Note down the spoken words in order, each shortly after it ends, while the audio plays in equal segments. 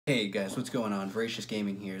Hey guys, what's going on? Voracious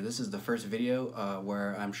Gaming here. This is the first video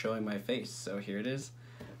where I'm showing my face, so here it is.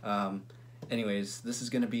 Um, Anyways, this is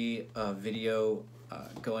going to be a video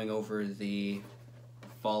going over the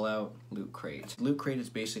Fallout Loot Crate. Loot Crate is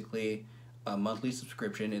basically a monthly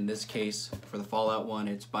subscription. In this case, for the Fallout one,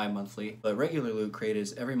 it's bi-monthly. But regular Loot Crate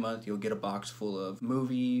is every month you'll get a box full of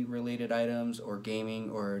movie-related items or gaming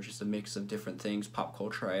or just a mix of different things, pop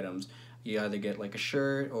culture items. You either get like a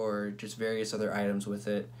shirt or just various other items with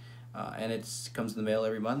it, and it comes in the mail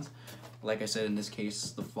every month. Like I said, in this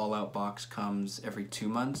case, the Fallout box comes every 2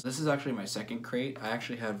 months. This is actually my second crate. I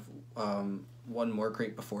actually have one more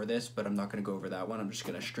crate before this, but I'm not going to go over that one. I'm just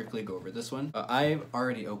going to strictly go over this one. I've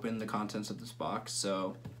already opened the contents of this box,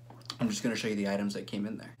 so I'm just going to show you the items that came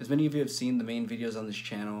in there. As many of you have seen, the main videos on this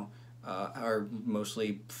channel are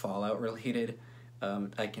mostly Fallout related.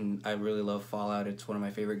 I really love Fallout. It's one of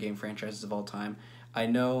my favorite game franchises of all time. I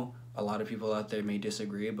know a lot of people out there may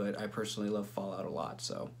disagree, but I personally love Fallout a lot,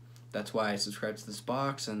 so that's why I subscribe to this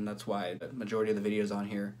box, and that's why the majority of the videos on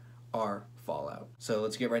here are Fallout. So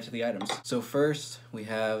let's get right to the items. So first, we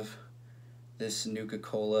have this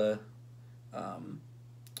Nuka-Cola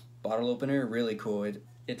bottle opener. Really cool.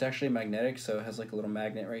 It's actually magnetic, so it has like a little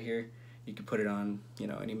magnet right here. You can put it on, you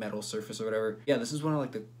know, any metal surface or whatever. Yeah, this is one of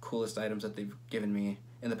like the coolest items that they've given me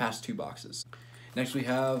in the past 2 boxes. Next we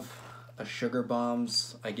have a Sugar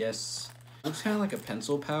Bombs, I guess. Looks kind of like a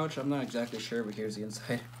pencil pouch. I'm not exactly sure, but here's the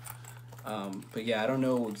inside. But yeah, I don't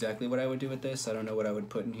know exactly what I would do with this. I don't know what I would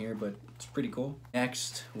put in here, but it's pretty cool.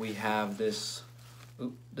 Next we have this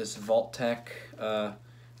Vault Tech, kind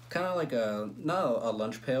of like not a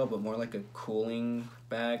lunch pail, but more like a cooling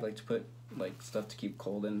bag, like to put like stuff to keep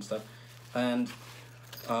cold in and stuff. And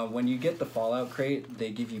when you get the Fallout crate,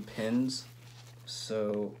 they give you pins,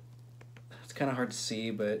 so it's kind of hard to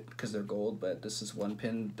see, but because they're gold. But this is one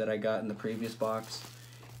pin that I got in the previous box,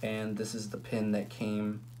 and this is the pin that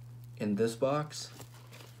came in this box.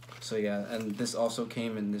 So yeah, and this also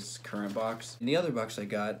came in this current box. In the other box I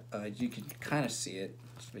got, you can kind of see it,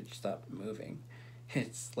 but you stop moving.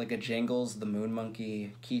 It's like a Jangles the Moon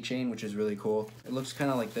Monkey keychain, which is really cool. It looks kind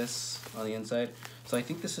of like this on the inside. So I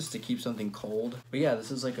think this is to keep something cold. But yeah, this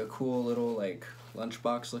is like a cool little like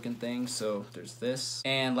lunchbox looking thing. So there's this.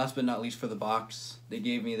 And last but not least for the box, they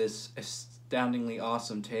gave me this astoundingly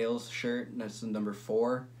awesome Tails shirt. And that's the number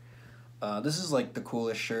 4. This is like the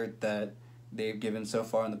coolest shirt that they've given so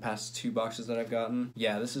far in the past 2 boxes that I've gotten.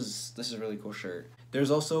 Yeah, this is a really cool shirt. There's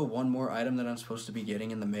also one more item that I'm supposed to be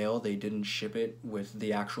getting in the mail. They didn't ship it with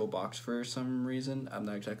the actual box for some reason. I'm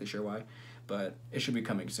not exactly sure why, but it should be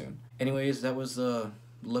coming soon. Anyways, that was the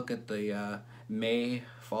look at the May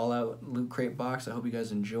Fallout Loot Crate box. I hope you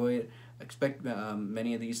guys enjoy it. I expect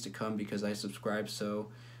many of these to come because I subscribe, so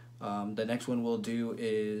the next one we'll do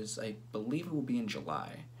is, I believe it will be in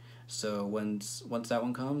July. So once that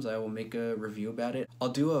one comes, I will make a review about it. I'll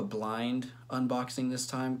do a blind unboxing this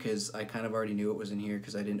time because I kind of already knew it was in here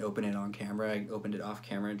because I didn't open it on camera. I opened it off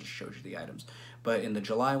camera and just showed you the items. But in the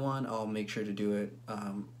July one, I'll make sure to do it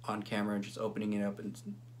on camera, just opening it up and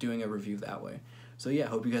doing a review that way. So yeah,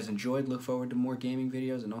 hope you guys enjoyed. Look forward to more gaming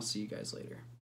videos, and I'll see you guys later.